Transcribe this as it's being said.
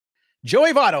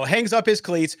Joey Votto hangs up his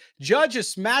cleats. Judge is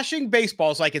smashing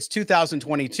baseballs like it's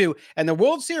 2022, and the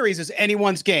World Series is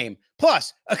anyone's game.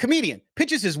 Plus, a comedian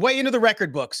pitches his way into the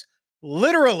record books.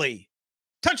 Literally.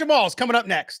 Touch 'em All's coming up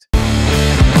next.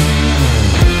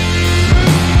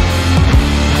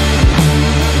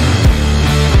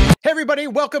 Hey, everybody.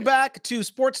 Welcome back to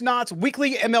Sports Knots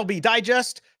Weekly MLB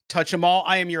Digest. Touch 'em All.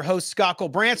 I am your host, Scott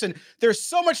Branson. There's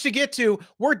so much to get to.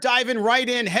 We're diving right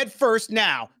in head first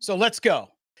now. So let's go.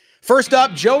 First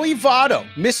up, Joey Votto,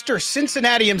 Mr.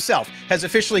 Cincinnati himself, has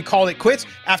officially called it quits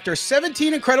after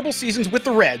 17 incredible seasons with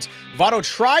the Reds. Votto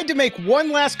tried to make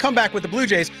one last comeback with the Blue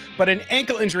Jays, but an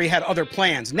ankle injury had other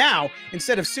plans. Now,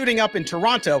 instead of suiting up in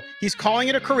Toronto, he's calling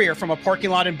it a career from a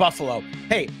parking lot in Buffalo.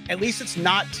 Hey, at least it's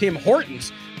not Tim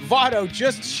Hortons. Votto,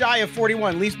 just shy of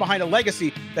 41, leaves behind a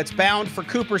legacy that's bound for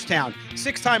Cooperstown.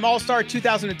 Six-time All-Star,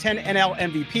 2010 NL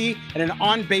MVP, and an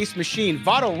on-base machine.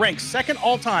 Votto ranks second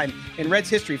all-time in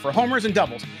Reds history for homers and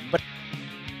doubles. But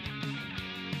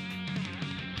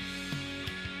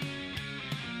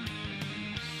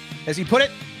as he put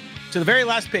it, to the very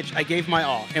last pitch, I gave my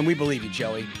all, and we believe you,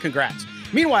 Joey. Congrats.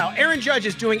 Meanwhile, Aaron Judge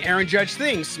is doing Aaron Judge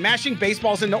things, smashing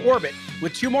baseballs into orbit.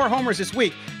 With 2 more homers this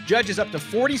week, Judge is up to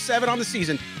 47 on the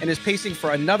season and is pacing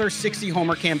for another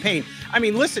 60-homer campaign. I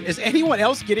mean, listen, is anyone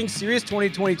else getting serious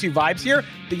 2022 vibes here?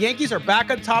 The Yankees are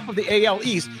back on top of the AL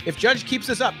East. If Judge keeps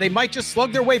this up, they might just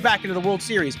slug their way back into the World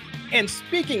Series. And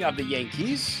speaking of the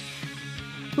Yankees,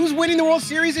 who's winning the World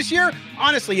Series this year?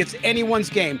 Honestly, it's anyone's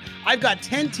game. I've got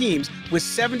 10 teams with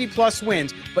 70-plus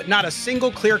wins, but not a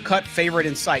single clear-cut favorite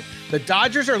in sight. The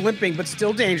Dodgers are limping, but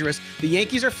still dangerous. The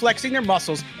Yankees are flexing their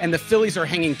muscles, and the Phillies are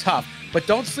hanging tough. But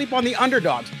don't sleep on the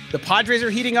underdogs. The Padres are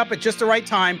heating up at just the right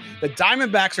time. The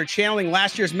Diamondbacks are channeling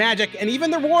last year's magic, and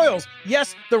even the Royals,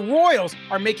 yes, the Royals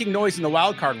are making noise in the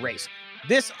wild card race.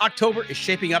 This October is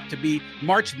shaping up to be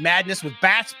March Madness with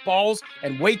bats, balls,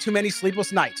 and way too many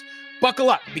sleepless nights. Buckle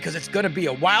up, because it's going to be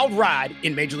a wild ride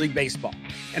in Major League Baseball.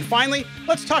 And finally,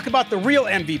 let's talk about the real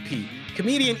MVP,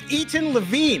 comedian Eaton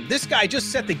Levine. This guy just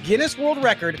set the Guinness World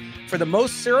Record for the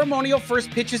most ceremonial first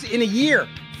pitches in a year,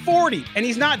 40, and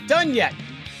he's not done yet.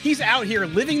 He's out here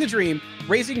living the dream,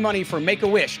 raising money for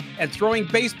Make-A-Wish, and throwing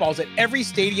baseballs at every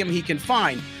stadium he can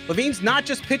find. Levine's not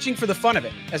just pitching for the fun of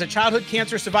it. As a childhood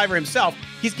cancer survivor himself,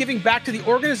 he's giving back to the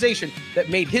organization that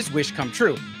made his wish come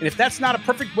true. And if that's not a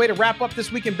perfect way to wrap up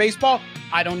this week in baseball,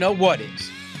 I don't know what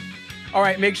is. All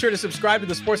right, make sure to subscribe to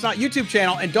the Sports Knot YouTube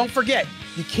channel, and don't forget,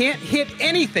 you can't hit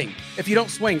anything if you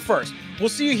don't swing first. We'll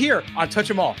see you here on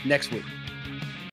Touch 'em All next week.